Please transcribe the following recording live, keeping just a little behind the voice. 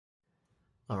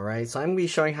Alright, so I'm going to be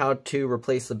showing how to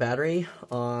replace the battery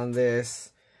on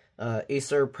this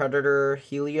Acer Predator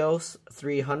Helios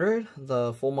 300.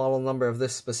 The full model number of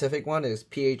this specific one is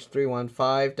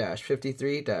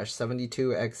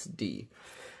PH315-53-72XD.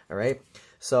 Alright,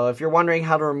 so if you're wondering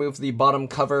how to remove the bottom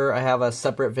cover, I have a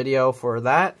separate video for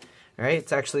that. Alright,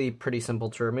 it's actually pretty simple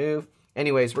to remove.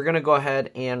 Anyways, we're going to go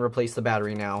ahead and replace the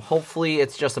battery now. Hopefully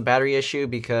it's just a battery issue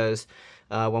because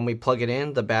when we plug it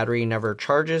in, the battery never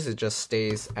charges. It just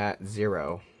stays at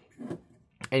 0.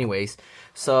 Anyways,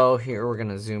 so here we're going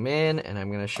to zoom in and I'm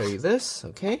going to show you this.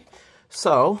 Okay,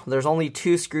 so there's only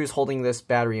 2 screws holding this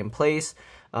battery in place.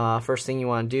 First thing you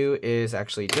want to do is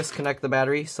actually disconnect the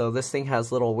battery. So this thing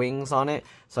has little wings on it.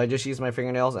 So I just use my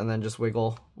fingernails and then just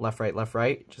wiggle left,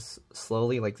 right, just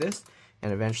slowly like this.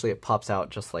 And eventually it pops out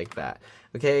just like that.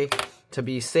 Okay, to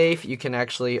be safe, you can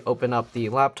actually open up the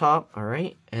laptop, all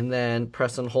right, and then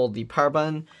press and hold the power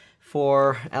button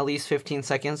for at least 15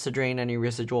 seconds to drain any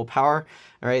residual power.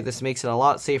 All right, this makes it a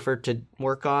lot safer to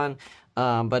work on.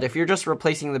 But if you're just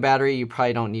replacing the battery, you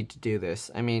probably don't need to do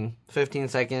this. I mean, 15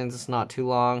 seconds is not too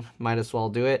long, might as well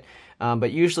do it.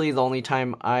 But usually the only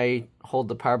time I hold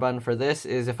the power button for this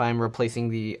is if I'm replacing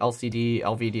the LCD,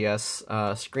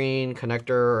 LVDS screen,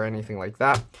 connector, or anything like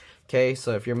that. Okay,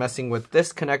 so if you're messing with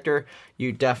this connector,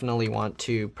 you definitely want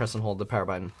to press and hold the power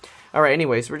button. All right,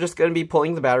 anyways, we're just going to be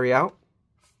pulling the battery out.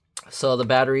 So the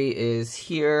battery is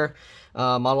here.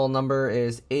 Model number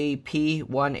is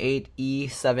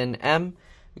AP18E7M.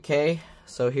 Okay,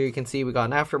 so here you can see we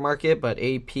got an aftermarket, but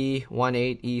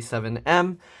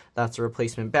AP18E7M. That's a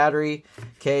replacement battery.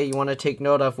 Okay, you want to take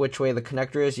note of which way the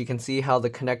connector is. You can see how the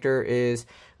connector is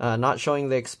not showing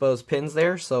the exposed pins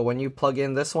there. So when you plug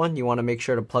in this one, you want to make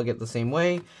sure to plug it the same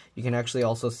way. You can actually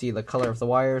also see the color of the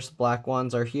wires. Black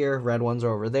ones are here, red ones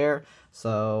are over there.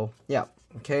 So yeah,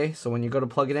 okay, so when you go to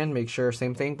plug it in, make sure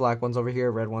same thing, black one's over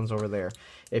here, red one's over there.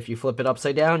 If you flip it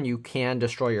upside down, you can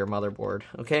destroy your motherboard.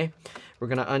 Okay, we're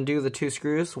going to undo the 2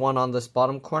 screws, one on this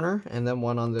bottom corner and then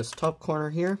one on this top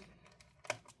corner here.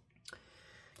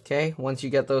 Okay, once you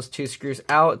get those 2 screws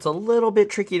out, it's a little bit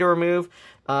tricky to remove.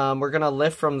 We're going to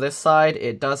lift from this side.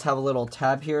 It does have a little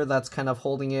tab here that's kind of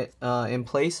holding it in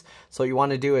place. So what you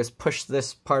want to do is push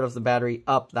this part of the battery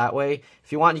up that way.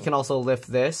 If you want, you can also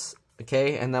lift this.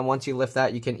 Okay, and then once you lift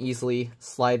that, you can easily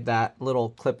slide that little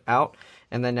clip out.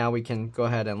 And then now we can go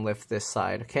ahead and lift this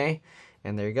side, okay?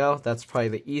 And there you go. That's probably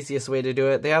the easiest way to do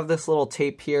it. They have this little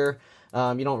tape here.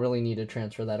 You don't really need to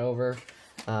transfer that over.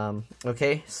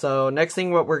 Okay, so next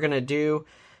thing what we're going to do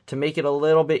to make it a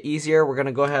little bit easier, we're going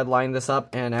to go ahead, line this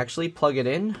up, and actually plug it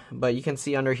in. But you can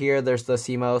see under here, there's the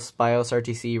CMOS, BIOS,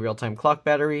 RTC, real-time clock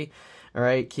battery.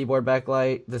 Alright, keyboard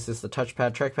backlight, this is the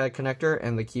touchpad, trackpad connector,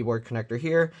 and the keyboard connector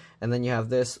here. And then you have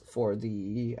this for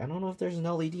the, I don't know if there's an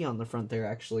LED on the front there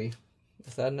actually.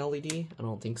 Is that an LED? I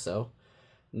don't think so.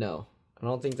 No, I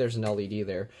don't think there's an LED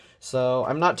there. So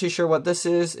I'm not too sure what this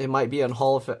is. It might be a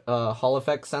Hall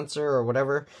effect sensor or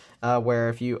whatever, where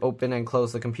if you open and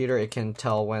close the computer, it can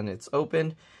tell when it's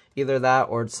open. Either that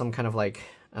or it's some kind of like,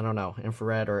 I don't know,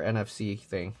 infrared or NFC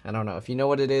thing. I don't know. If you know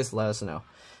what it is, let us know.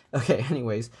 Okay,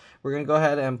 anyways, we're going to go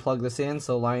ahead and plug this in.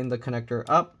 So line the connector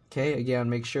up. Okay, again,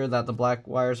 make sure that the black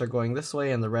wires are going this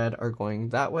way and the red are going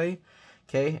that way.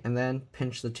 Okay, and then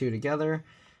pinch the 2 together.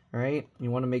 All right,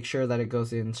 you want to make sure that it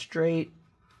goes in straight.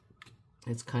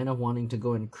 It's kind of wanting to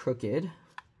go in crooked,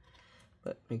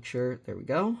 but make sure, there we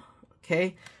go.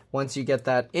 Okay, once you get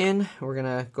that in, we're going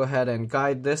to go ahead and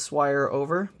guide this wire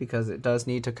over because it does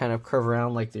need to kind of curve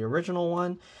around like the original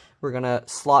one. We're going to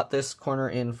slot this corner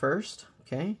in first.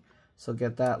 Okay, so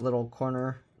get that little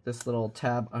corner, this little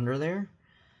tab under there.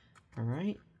 All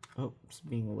right, oh, it's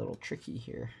being a little tricky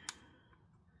here.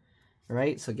 All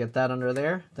right, so get that under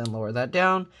there, then lower that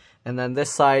down, and then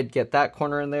this side, get that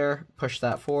corner in there, push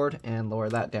that forward, and lower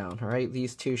that down. All right,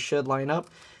 these 2 should line up.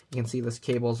 You can see this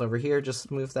cable's over here,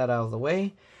 just move that out of the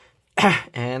way.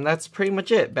 And that's pretty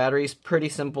much it. Battery's pretty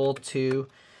simple to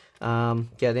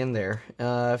get in there.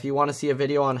 If you want to see a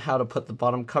video on how to put the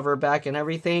bottom cover back and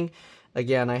everything,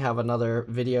 again, I have another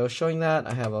video showing that.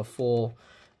 I have a full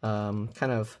kind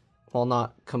of, well,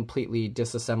 not completely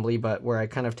disassembly, but where I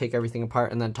kind of take everything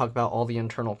apart and then talk about all the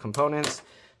internal components.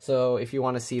 So if you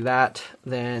want to see that,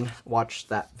 then watch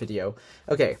that video.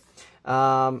 Okay,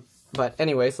 but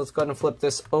anyways, let's go ahead and flip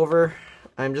this over.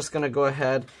 I'm just going to go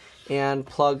ahead and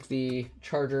plug the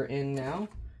charger in now.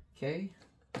 Okay,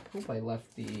 I hope I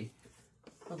left the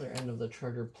other end of the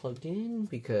charger plugged in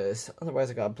because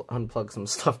otherwise I gotta unplug some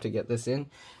stuff to get this in.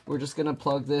 We're just gonna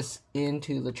plug this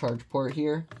into the charge port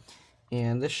here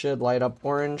and this should light up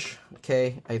orange.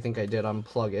 Okay, I think I did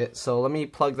unplug it. So let me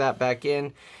plug that back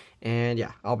in and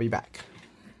yeah, I'll be back.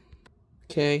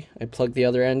 Okay, I plugged the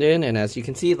other end in, and as you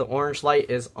can see, the orange light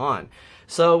is on.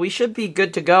 So we should be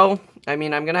good to go. I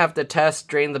mean, I'm going to have to test,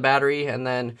 drain the battery, and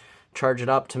then charge it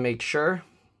up to make sure.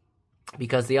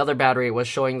 Because the other battery was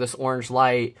showing this orange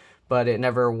light, but it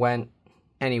never went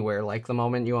anywhere. Like the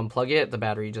moment you unplug it, the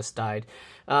battery just died.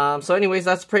 So anyways,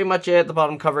 that's pretty much it. The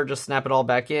bottom cover, just snap it all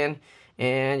back in.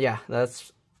 And yeah,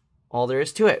 that's all there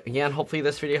is to it. Again, hopefully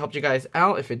this video helped you guys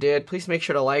out. If it did, please make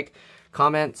sure to like,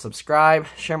 comment, subscribe,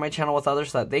 share my channel with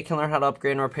others so that they can learn how to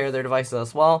upgrade and repair their devices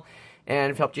as well.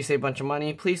 And if it helped you save a bunch of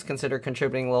money, please consider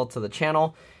contributing a little to the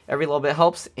channel. Every little bit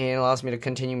helps and allows me to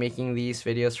continue making these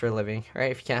videos for a living. All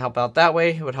right, if you can't help out that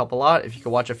way, it would help a lot if you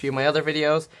could watch a few of my other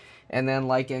videos and then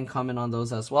like and comment on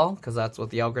those as well, because that's what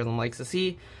the algorithm likes to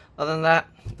see. Other than that,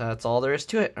 that's all there is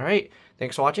to it. All right,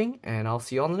 thanks for watching, and I'll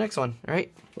see you on the next one. All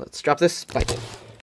right, let's drop this. Bye.